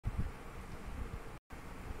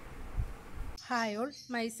Hi all,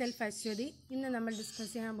 myself Ashwati. ഇന്ന് നമ്മൾ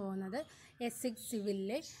discuss ചെയ്യാൻ പോകുന്നത് S6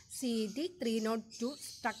 സിവിലിലെ CET 302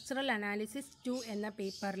 സ്ട്രക്ചറൽ അനാലിസിസ് 2 എന്ന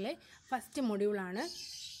പേപ്പറിലെ ഫസ്റ്റ് മൊഡ്യൂളാണ്.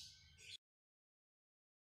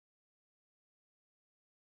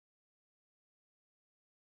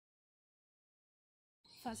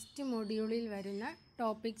 ഫസ്റ്റ് മൊഡ്യൂളിൽ വരുന്ന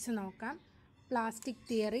ടോപ്പിക്സ് നോക്കാം. Plastic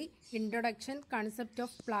theory, introduction, concept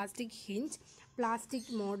of plastic hinge,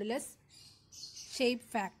 plastic modulus, shape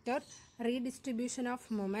factor, redistribution of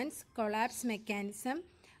moments, collapse mechanism,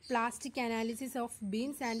 plastic analysis of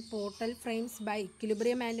beams and portal frames by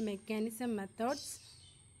equilibrium and mechanism methods.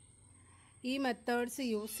 ഈ methods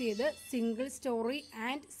use ചെയ്ത് single story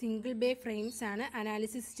and single bay frames ആണ്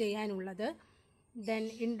analysis ചെയ്യാനുള്ളത്. Then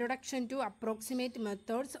introduction to approximate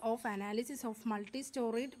methods of analysis of multi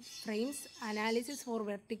storeyed frames, analysis four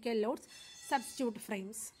vertical lords, substitute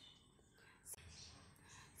frames.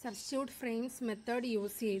 Substitute frames method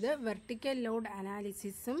use ചെയ്ത് vertical load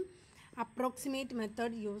അനാലിസിസും approximate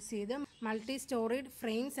method use ചെയ്ത് multi storeyed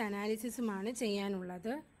frames അനാലിസിസുമാണ് ചെയ്യാനുള്ളത്.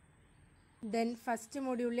 Then first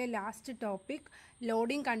മൊഡ്യൂളിലെ last topic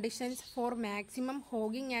loading conditions for maximum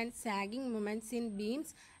hogging and sagging moments in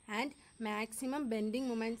beams and maximum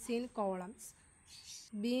bending moments in columns.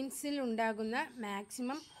 ബീംസിൽ ഉണ്ടാകുന്ന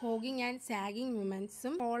maximum hogging and sagging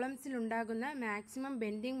മൊമെൻറ്റ്സും കോളംസിൽ ഉണ്ടാകുന്ന maximum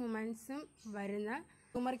bending മൊമെൻറ്റ്സും വരുന്ന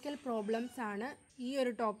numerical problems ആണ് ഈ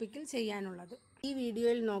ഒരു ടോപ്പിക്കിൽ ചെയ്യാനുള്ളത്. ഈ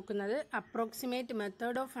വീഡിയോയിൽ നോക്കുന്നത് approximate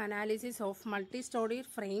method of analysis of multi storeyed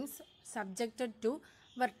frames subjected to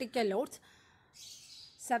vertical lords.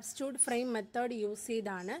 Substitute frame method use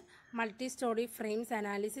ചെയ്താണ് മൾട്ടി സ്റ്റോറി ഫ്രെയിംസ്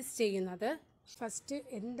അനാലിസിസ് ചെയ്യുന്നത്. ഫസ്റ്റ്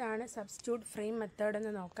എന്താണ് സബ്സ്റ്റിറ്റ്യൂട്ട് ഫ്രെയിം മെത്തേഡ്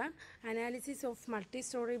എന്ന് നോക്കാം. Analysis of multi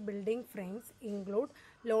story building frames include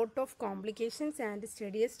lot of complications and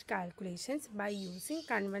സ്റ്റഡിയസ്റ്റ് calculations by using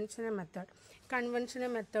conventional method. Conventional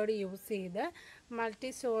method use ചെയ്ത് multi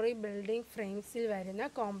story building ഫ്രെയിംസിൽ വരുന്ന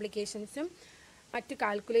കോംപ്ലിക്കേഷൻസും മറ്റ്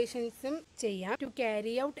കാൽക്കുലേഷൻസും ചെയ്യാം. To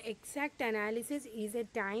carry out exact analysis is A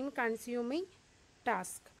time consuming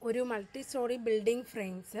task. ഒരു multi story building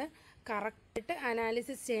frames കറക്റ്റായിട്ട്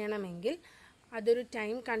analysis ചെയ്യണമെങ്കിൽ അതൊരു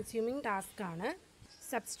time consuming task ആണ്.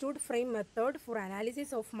 Substitute frame method for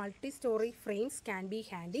analysis of multi story frames can be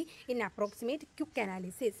handy in approximate quick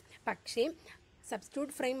analysis. പക്ഷേ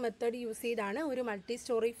substitute frame method use ചെയ്താണ് ഒരു multi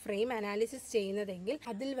story frame analysis ചെയ്യുന്നതെങ്കിൽ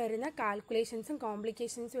അതിൽ വരുന്ന കാൽക്കുലേഷൻസും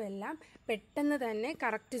കോംപ്ലിക്കേഷൻസും എല്ലാം പെട്ടെന്ന് തന്നെ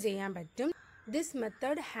കറക്റ്റ് ചെയ്യാൻ പറ്റും. This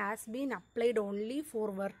method has been applied only four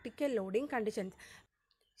vertical loading conditions.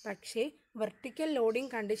 പക്ഷേ വെർട്ടിക്കൽ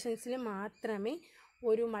ലോഡിംഗ് കണ്ടീഷൻസിൽ മാത്രമേ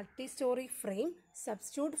ഒരു multi story frame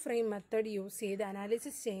substitute frame method use ചെയ്ത്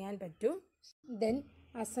അനാലിസിസ് ചെയ്യാൻ പറ്റൂ. Then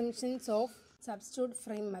assumptions of substitute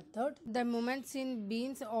frame method. The moments in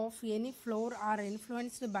beams of any floor are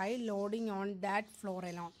influenced by loading on that floor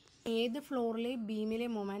alone. ഏത് ഫ്ലോറിലെ ബീമിലെ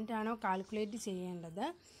moment ആണോ calculate ചെയ്യേണ്ടത്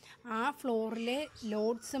ആ ഫ്ലോറിലെ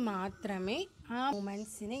lords മാത്രമേ ആ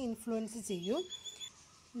മൊമെൻറ്റ്സിനെ influence ചെയ്യൂ.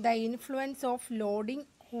 The influence of loading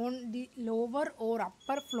on the lower or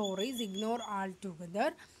upper floor is ignore all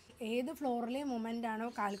together. ഏത് ഫ്ലോറിലെ moment ആണോ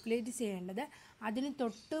calculate ചെയ്യേണ്ടത് അതിന്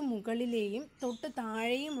തൊട്ട് മുകളിലെയും തൊട്ട്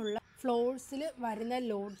താഴെയുമുള്ള ഫ്ലോർസിൽ വരുന്ന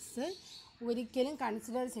ലോഡ്സ് ഒരിക്കലും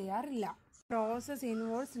കൺസിഡർ ചെയ്യാറില്ല. Process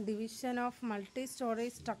involves division of multi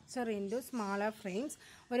storage structure into smaller frames.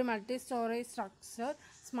 ഒരു multi storage structure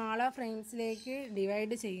smaller ഫ്രെയിംസിലേക്ക്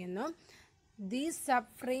divide ചെയ്യുന്നു. These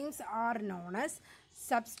sub frames R known as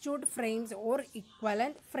substitute frames or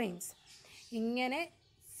equivalent frames. ഇങ്ങനെ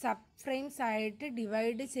സബ് ഫ്രെയിംസ് ആയിട്ട്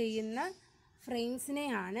ഡിവൈഡ് ചെയ്യുന്ന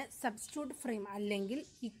ഫ്രെയിംസിനെയാണ് substitute frame അല്ലെങ്കിൽ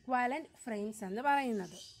equivalent frames എന്ന്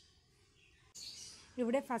പറയുന്നത്.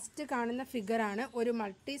 ഇവിടെ first കാണുന്ന ഫിഗറാണ് ഒരു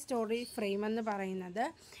മൾട്ടി സ്റ്റോറി ഫ്രെയിം എന്ന് പറയുന്നത്.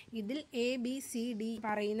 ഇതിൽ ABCD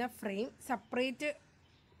പറയുന്ന frame separate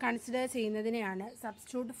consider ചെയ്യുന്നതിനെയാണ്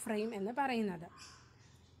substitute frame എന്ന് പറയുന്നത്.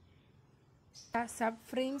 Sub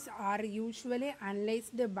frames are usually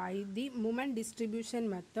analysed by the moment distribution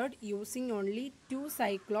method using only 2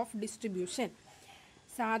 cycle of distribution.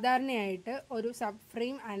 സാധാരണയായിട്ട് ഒരു സബ്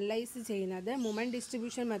ഫ്രെയിം അനലൈസ് ചെയ്യുന്നത് മൊമെൻറ്റ്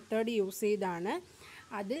ഡിസ്ട്രിബ്യൂഷൻ മെത്തേഡ് യൂസ് ചെയ്താണ്.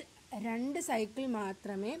 അതിൽ 2 സൈക്കിൾ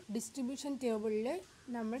മാത്രമേ ഡിസ്ട്രിബ്യൂഷൻ ടേബിളിൽ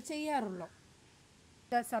നമ്മൾ ചെയ്യാറുള്ളൂ.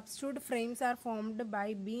 The substitute frames are formed by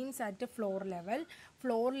beams at floor level.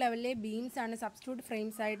 Floor ലെവലിലെ beams ആണ് സബ്സ്റ്റിറ്റ്യൂട്ട്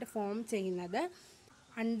ഫ്രെയിംസ് ആയിട്ട് ഫോം ചെയ്യുന്നത്.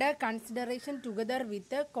 Under consideration together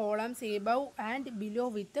with columns above and below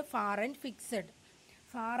with far and fixed.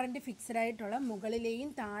 Far and fixed ആയിട്ടുള്ള മുകളിലെയും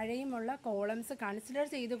താഴെയുമുള്ള columns consider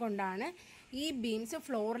ചെയ്തുകൊണ്ടാണ് ഈ beams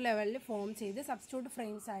floor ലെവലിൽ form ചെയ്ത് substitute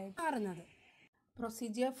frames ആയിട്ട് മാറുന്നത്.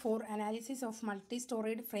 Procedure for analysis of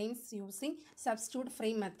multi-storied frames using substitute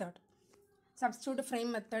frame method. Substitute frame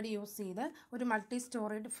method use ചെയ്ത് ഒരു മൾട്ടി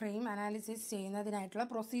സ്റ്റോറീഡ് ഫ്രെയിം അനാലിസിസ് ചെയ്യുന്നതിനായിട്ടുള്ള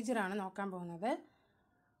പ്രൊസീജിയറാണ് നോക്കാൻ പോകുന്നത്.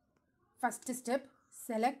 First step,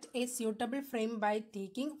 select A suitable frame by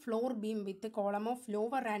taking floor beam with column of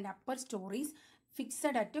lower and upper stories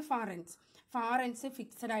fixed at far ends. Far ends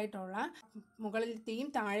fixed ആയിട്ടുള്ള മുകളിലത്തെയും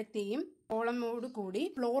താഴത്തെയും കോളമോട് കൂടി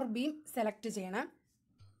floor beam select ചെയ്യണം.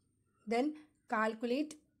 Then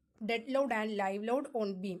calculate dead load and live load on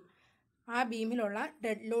beam. ആ ബീമിലുള്ള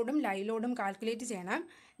dead ലോഡും live ലോഡും calculate ചെയ്യണം.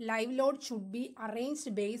 Live load should be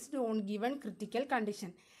arranged based on given critical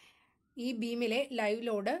condition. ഈ ബീമിലെ live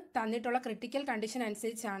load തന്നിട്ടുള്ള critical condition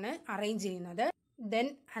അനുസരിച്ചാണ് അറേഞ്ച് ചെയ്യുന്നത്. Then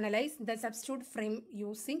analyse the substitute frame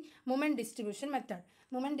using moment distribution method.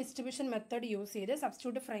 Moment distribution method use ചെയ്ത്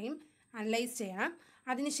substitute frame analyse ചെയ്യണം.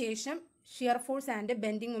 അതിനുശേഷം shear force and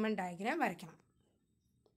bending moment diagram വരയ്ക്കണം.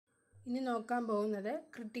 ഇനി നോക്കാൻ പോകുന്നത്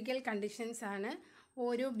ക്രിട്ടിക്കൽ കണ്ടീഷൻസ് ആണ്.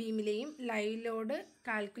 ഓരോ ബീമിലെയും ലൈവ് ലോഡ്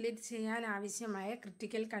കാൽക്കുലേറ്റ് ചെയ്യാൻ ആവശ്യമായ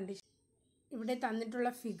ക്രിട്ടിക്കൽ കണ്ടീഷൻ. ഇവിടെ തന്നിട്ടുള്ള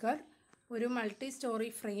ഫിഗർ ഒരു multi story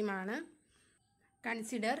ഫ്രെയിമാണ്.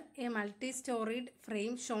 Consider A multi storeyed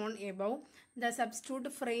frame Sean above. The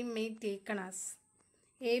substitute frame may taken as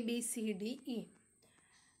A B C D E.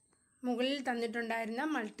 മുകളിൽ തന്നിട്ടുണ്ടായിരുന്ന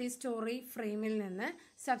മൾട്ടി സ്റ്റോറി ഫ്രെയിമിൽ നിന്ന്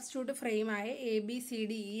substitute ഫ്രെയിമായ A B C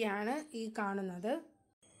D E ആണ് ഈ കാണുന്നത്.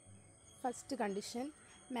 First condition,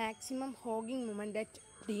 maximum hogging moment at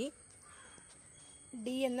D.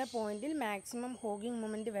 D എന്ന പോയിന്റിൽ maximum hogging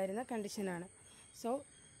moment വരുന്ന കണ്ടീഷനാണ്. സോ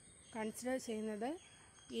കൺസിഡർ ചെയ്യുന്നത്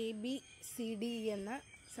എ ബി സി ഡി എന്ന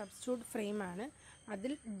സബ്സ്റ്റിറ്റ്യൂട്ട് ഫ്രെയിമാണ്.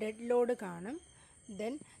 അതിൽ ഡെഡ് ലോഡ് കാണും.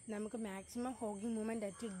 ദെൻ നമുക്ക് maximum hogging moment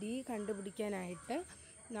at D കണ്ടുപിടിക്കാനായിട്ട്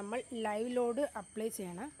നമ്മൾ ലൈവ് ലോഡ് അപ്ലൈ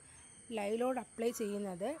ചെയ്യണം. ലൈവ് ലോഡ് അപ്ലൈ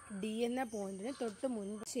ചെയ്യുന്നത് ഡി എന്ന പോയിന്റിന് തൊട്ട്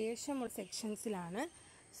മുൻപ് ശേഷമുള്ള സെക്ഷൻസിലാണ്.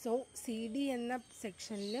 സോ സി ഡി എന്ന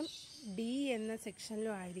സെക്ഷനിലും ഡി എന്ന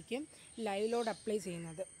സെക്ഷനിലും ആയിരിക്കും ലൈവ് ലോഡ് അപ്ലൈ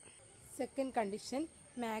ചെയ്യുന്നത്. Second condition,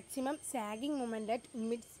 maximum sagging moment at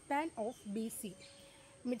mid span of B C.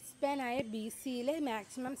 Mid span ആയ ബി സിയിലെ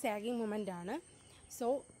മാക്സിമം സാഗിങ് മൊമെൻ്റ് ആണ്. സോ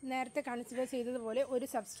നേരത്തെ കൺസിഡർ ചെയ്തതുപോലെ ഒരു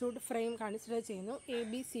സബ്സ്റ്റിറ്റ്യൂട്ട് ഫ്രെയിം കൺസിഡർ ചെയ്യുന്നു, A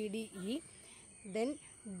B C D E. Then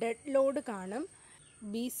dead load കാണും.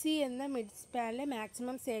 B C എന്ന mid സ്പാനിലെ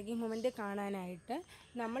maximum sagging moment കാണാനായിട്ട്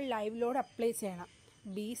നമ്മൾ ലൈവ് ലോഡ് അപ്ലൈ ചെയ്യണം.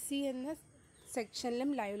 ബി സി എന്ന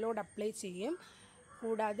സെക്ഷനിലും ലൈവ് ലോഡ് അപ്ലൈ ചെയ്യും.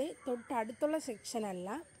 കൂടാതെ തൊട്ടടുത്തുള്ള സെക്ഷനല്ല,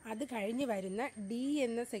 അത് കഴിഞ്ഞ് വരുന്ന ഡി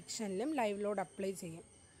എന്ന സെക്ഷനിലും ലൈവ് ലോഡ് അപ്ലൈ ചെയ്യും.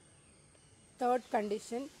 Third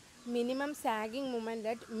condition, minimum sagging moment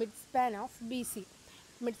at mid span of B C.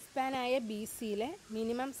 Mid span ആയ ബി സിയിലെ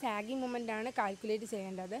മിനിമം സാഗിങ് മൊമെൻ്റ് ആണ് കാൽക്കുലേറ്റ്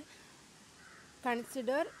ചെയ്യേണ്ടത്.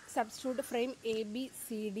 Consider substitute frame A B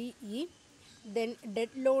C D E. Then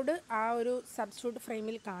dead load ആ ഒരു substitute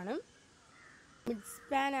ഫ്രെയിമിൽ കാണും. Mid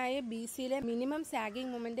span ആയ B സിയിലെ മിനിമം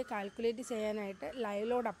സാഗിങ് മൊമെൻ്റ് കാൽക്കുലേറ്റ് ചെയ്യാനായിട്ട് ലൈവ്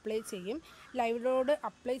ലോഡ് അപ്ലൈ ചെയ്യും. ലൈവ് ലോഡ്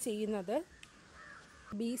അപ്ലൈ ചെയ്യുന്നത്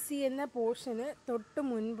ബി സി എന്ന പോർഷന് തൊട്ട്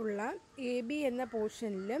മുൻപുള്ള എ ബി എന്ന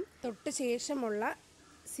പോർഷനിലും തൊട്ട് ശേഷമുള്ള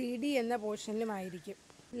സി ഡി എന്ന പോർഷനിലുമായിരിക്കും.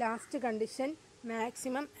 Last condition,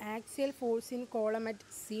 maximum axial force in column at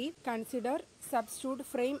C. Consider substitute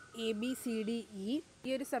frame A B C D E.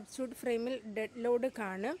 ഈ ഒരു സബ്സ്റ്റിറ്റ്യൂട്ട് ഫ്രെയിമിൽ ഡെഡ് ലോഡ്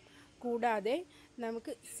കാണും. കൂടാതെ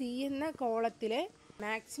നമുക്ക് സി എന്ന കോളത്തിലെ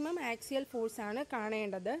മാക്സിമം ആക്സിയൽ ഫോഴ്സാണ്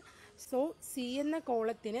കാണേണ്ടത്. സോ സി എന്ന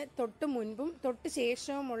കോളത്തിന് തൊട്ട് മുൻപും തൊട്ട്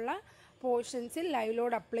ശേഷവുമുള്ള പോർഷൻസിൽ ലൈവ്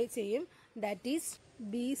ലോഡ് അപ്ലൈ ചെയ്യും. ദാറ്റ് ഈസ്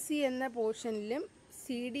ബി സി എന്ന പോർഷനിലും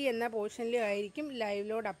സി ഡി എന്ന പോർഷനിലും ആയിരിക്കും ലൈവ്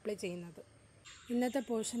ലോഡ് അപ്ലൈ ചെയ്യുന്നത്. ഇന്നത്തെ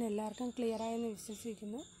പോർഷൻ എല്ലാവർക്കും ക്ലിയർ ആയെന്ന്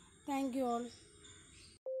വിശ്വസിക്കുന്നു. Thank you all.